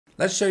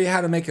Let's show you how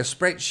to make a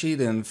sprite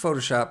sheet in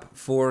Photoshop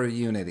for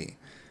Unity.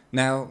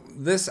 Now,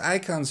 this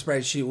icon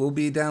sprite sheet will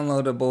be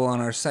downloadable on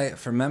our site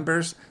for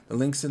members. The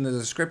link's in the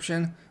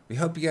description. We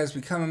hope you guys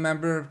become a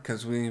member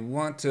because we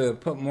want to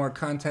put more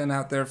content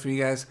out there for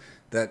you guys.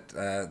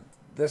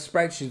 This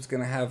sprite sheet's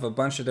going to have a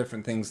bunch of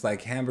different things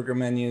like hamburger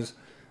menus,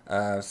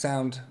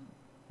 sound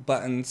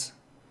buttons,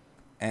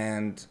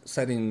 and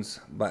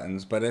settings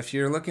buttons. But if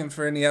you're looking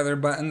for any other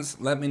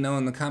buttons, let me know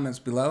in the comments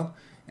below,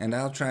 and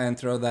I'll try and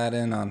throw that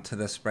in onto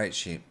the sprite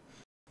sheet.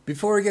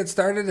 Before we get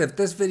started, if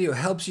this video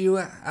helps you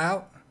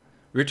out,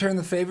 return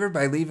the favor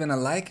by leaving a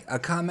like, a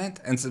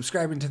comment, and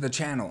subscribing to the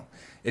channel.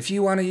 If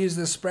you want to use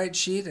this sprite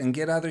sheet and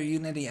get other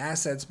Unity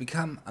assets,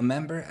 become a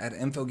member at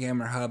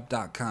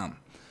infogamerhub.com.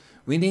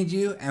 We need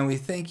you, and we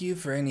thank you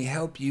for any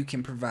help you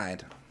can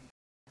provide.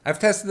 I've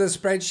tested this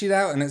sprite sheet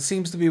out, and it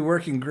seems to be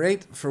working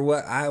great for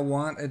what I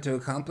want it to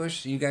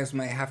accomplish. You guys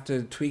might have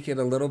to tweak it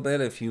a little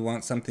bit if you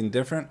want something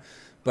different.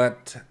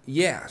 But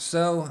yeah,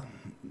 so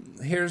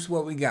here's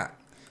what we got.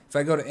 If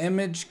I go to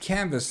image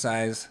canvas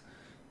size,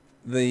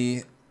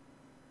 the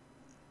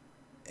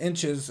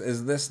inches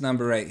is this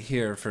number right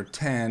here for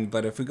 10.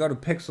 But if we go to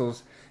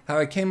pixels, how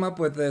I came up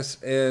with this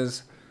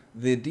is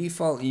the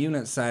default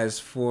unit size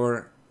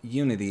for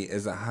Unity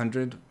is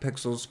 100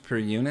 pixels per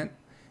unit.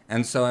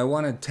 And so I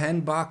wanted 10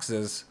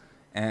 boxes,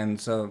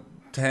 and so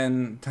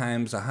 10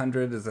 times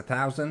 100 is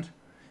 1,000.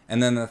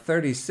 And then the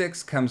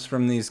 36 comes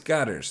from these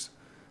gutters.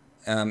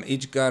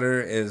 Each gutter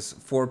is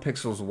 4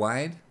 pixels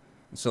wide,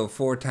 so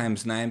 4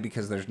 times 9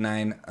 because there's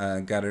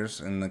 9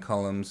 gutters in the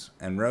columns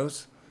and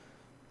rows.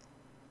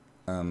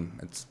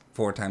 It's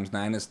 4 times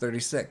 9 is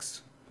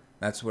 36.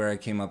 That's where I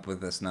came up with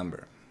this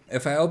number.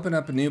 If I open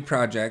up a new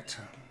project,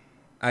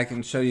 I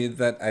can show you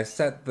that I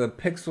set the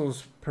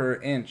pixels per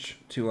inch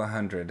to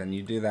 100, and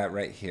you do that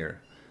right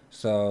here.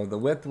 So the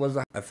width was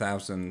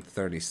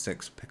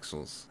 1,036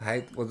 pixels.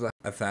 Height was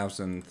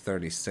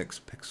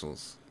 1,036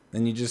 pixels.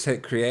 Then you just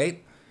hit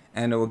create,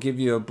 and it will give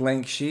you a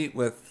blank sheet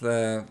with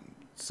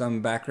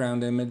some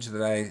background image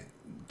that I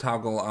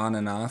toggle on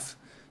and off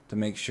to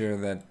make sure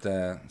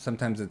that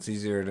sometimes it's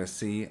easier to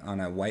see on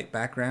a white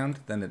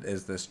background than it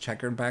is this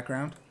checkered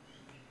background.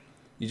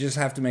 You just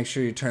have to make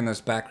sure you turn this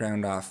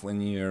background off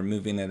when you're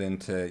moving it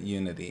into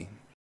Unity.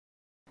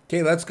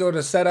 Okay, let's go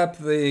to set up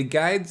the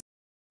guides,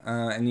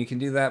 and you can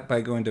do that by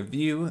going to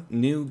View,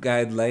 New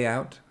Guide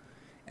Layout,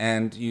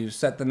 and you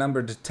set the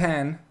number to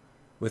 10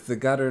 with the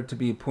gutter to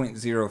be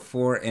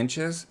 0.04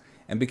 inches.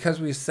 And because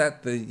we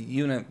set the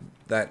unit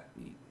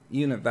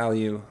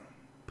value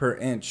per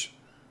inch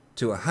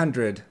to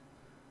 100,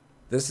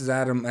 this is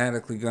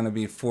automatically going to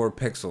be 4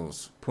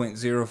 pixels.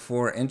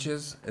 0.04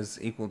 inches is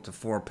equal to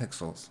 4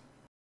 pixels.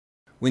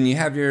 When you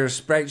have your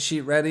sprite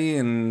sheet ready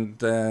and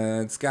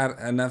it's got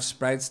enough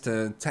sprites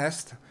to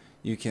test,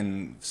 you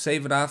can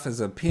save it off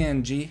as a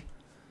PNG.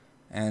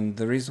 And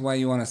the reason why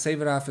you want to save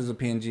it off as a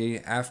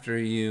PNG after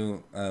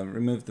you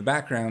remove the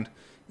background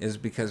is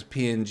because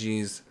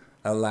PNGs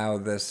allow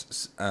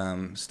this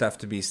stuff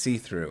to be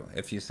see-through.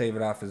 If you save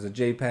it off as a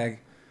JPEG,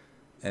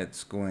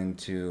 it's going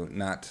to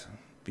not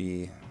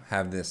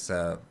have this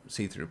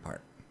see-through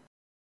part.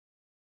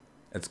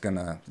 It's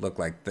gonna look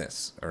like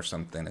this or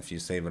something if you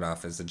save it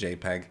off as a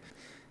JPEG.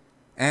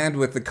 And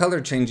with the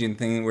color changing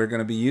thing we're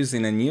gonna be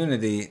using in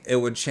Unity, it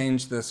would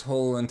change this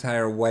whole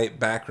entire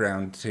white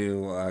background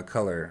to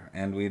color,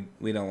 and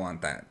we don't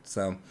want that.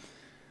 So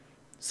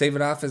save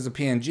it off as a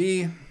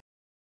PNG.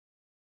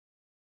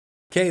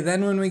 Okay,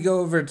 then when we go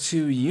over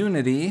to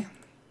Unity,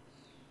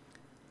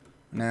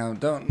 now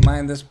don't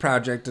mind this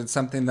project, it's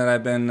something that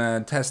I've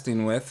been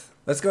testing with.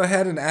 Let's go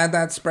ahead and add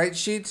that sprite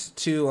sheet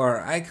to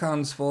our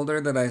icons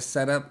folder that I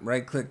set up.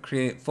 Right click,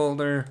 create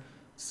folder,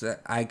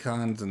 set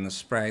icons in the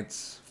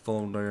sprites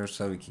folder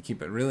so we can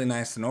keep it really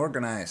nice and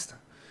organized.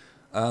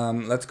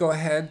 Let's go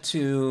ahead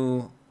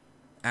to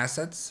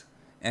assets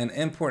and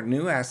import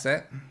new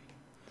asset.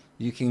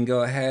 You can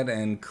go ahead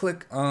and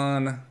click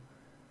on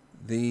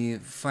the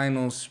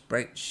final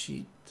sprite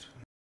sheet.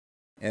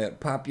 It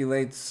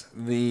populates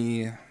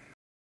the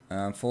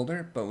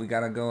folder, but we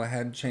gotta go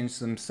ahead and change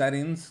some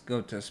settings.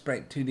 Go to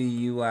Sprite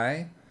 2D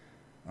UI,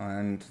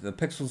 and the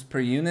pixels per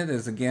unit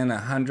is again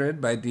 100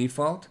 by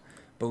default,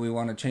 but we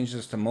want to change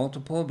this to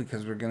multiple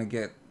because we're going to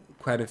get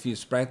quite a few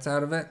sprites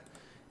out of it.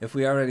 If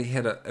we already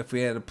hit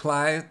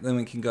apply, then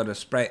we can go to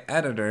Sprite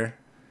Editor,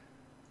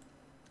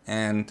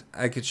 and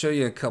I could show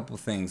you a couple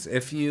things.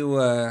 If you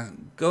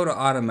go to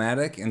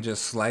automatic and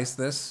just slice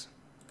this,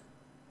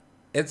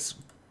 it's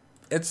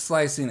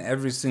slicing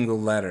every single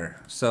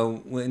letter.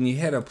 So when you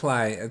hit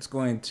apply, it's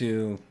going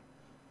to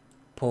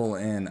pull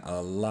in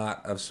a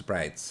lot of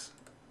sprites,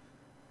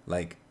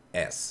 like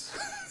S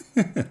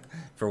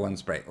for one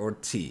sprite, or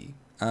T.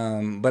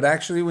 But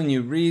actually when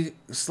you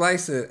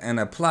re-slice it and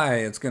apply,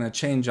 it's going to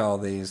change all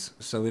these,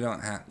 so we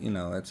don't have,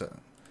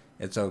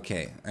 it's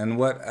okay. And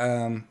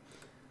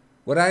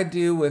what I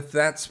do with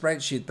that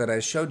sprite sheet that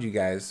I showed you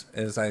guys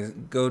is I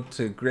go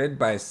to grid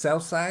by cell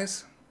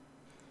size,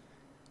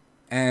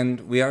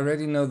 and we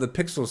already know the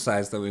pixel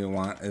size that we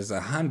want is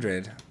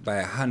 100 by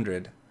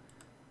 100,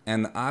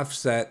 and the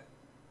offset,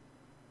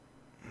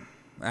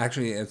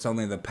 actually it's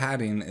only the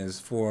padding is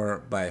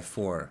 4 by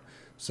 4.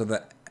 So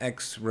the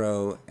X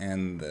row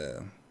and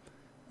the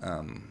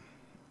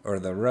or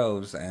the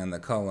rows and the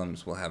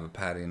columns will have a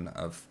padding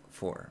of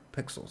 4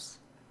 pixels.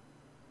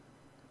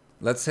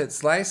 Let's hit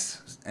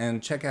slice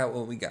and check out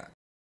what we got.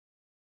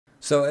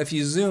 So if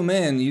you zoom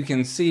in, you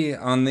can see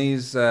on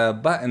these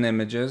button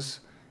images,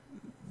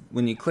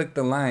 when you click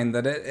the line,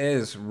 that it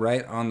is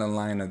right on the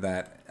line of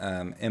that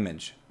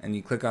image. And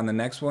you click on the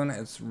next one,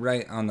 it's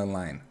right on the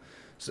line.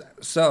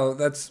 So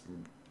that's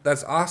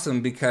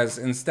awesome, because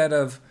instead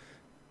of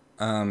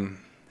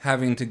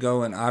having to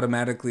go and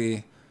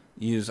automatically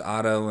use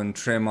auto and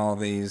trim all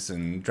these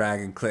and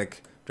drag and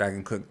click, drag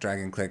and click, drag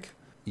and click,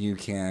 you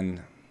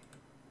can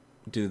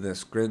do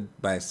this grid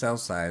by cell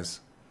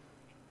size,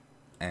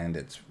 and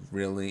it's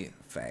really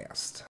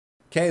fast.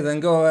 Okay, then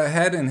go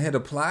ahead and hit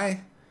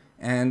apply,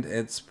 and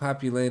it's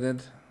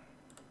populated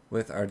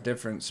with our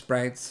different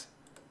sprites.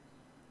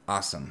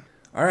 Awesome.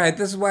 All right,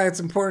 this is why it's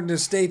important to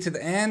stay to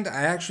the end.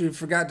 I actually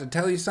forgot to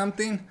tell you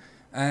something,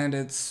 and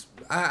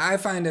I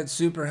find it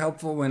super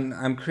helpful when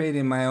I'm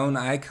creating my own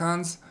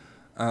icons.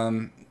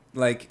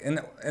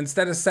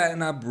 Instead of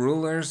setting up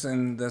rulers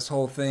and this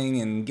whole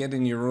thing and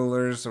getting your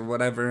rulers or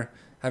whatever,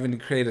 having to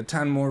create a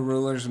ton more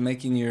rulers and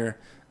making your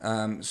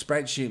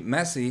sprite sheet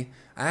messy,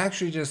 I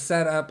actually just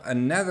set up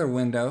another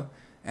window,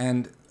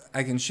 and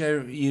I can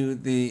show you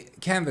the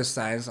canvas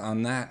size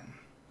on that.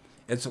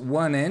 It's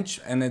 1 inch,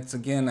 and it's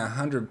again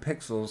 100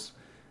 pixels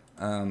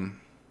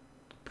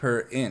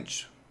per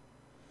inch.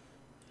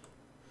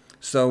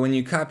 So when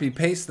you copy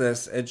paste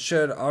this, it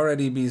should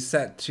already be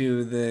set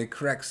to the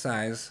correct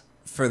size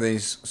for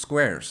these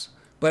squares.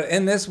 But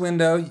in this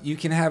window, you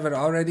can have it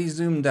already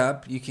zoomed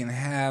up. You can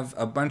have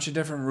a bunch of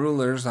different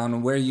rulers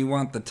on where you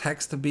want the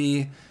text to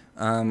be,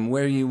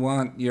 where you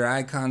want your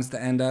icons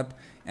to end up,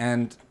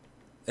 and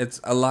it's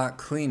a lot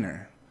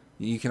cleaner.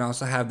 You can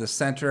also have the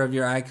center of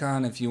your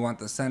icon if you want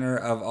the center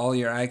of all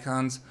your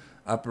icons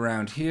up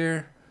around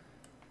here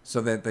so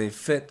that they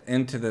fit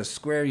into the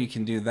square. You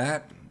can do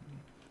that.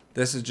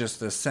 This is just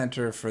the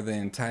center for the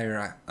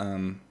entire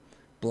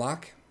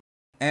block.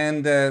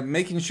 And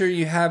making sure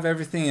you have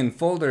everything in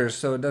folders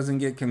so it doesn't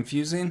get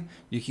confusing.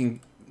 You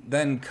can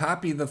then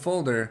copy the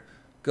folder,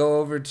 go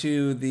over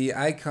to the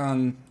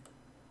icon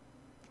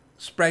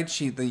sprite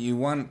sheet that you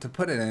want to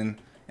put it in,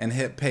 and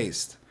hit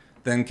paste.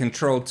 Then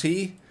Control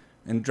T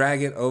and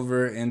drag it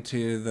over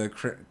into the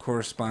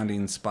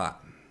corresponding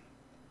spot.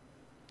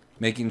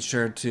 Making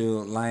sure to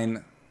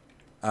line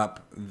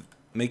up,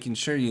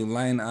 you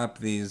line up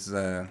these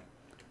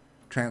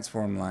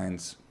transform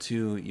lines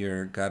to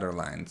your gutter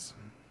lines.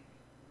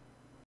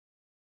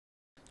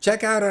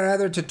 Check out our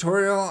other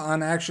tutorial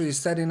on actually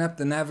setting up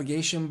the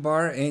navigation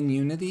bar in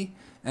Unity,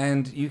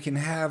 and you can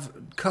have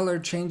color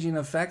changing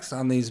effects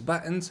on these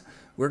buttons.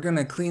 We're going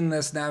to clean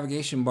this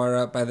navigation bar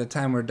up by the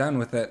time we're done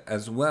with it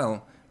as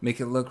well, make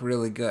it look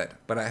really good.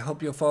 But I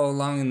hope you'll follow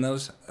along in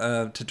those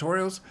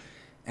tutorials,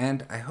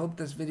 and I hope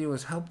this video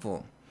was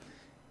helpful.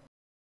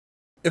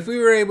 If we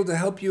were able to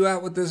help you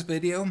out with this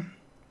video,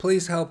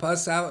 please help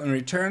us out in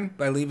return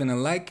by leaving a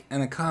like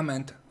and a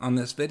comment on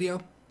this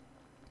video.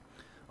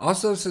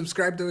 Also,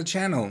 subscribe to the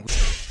channel.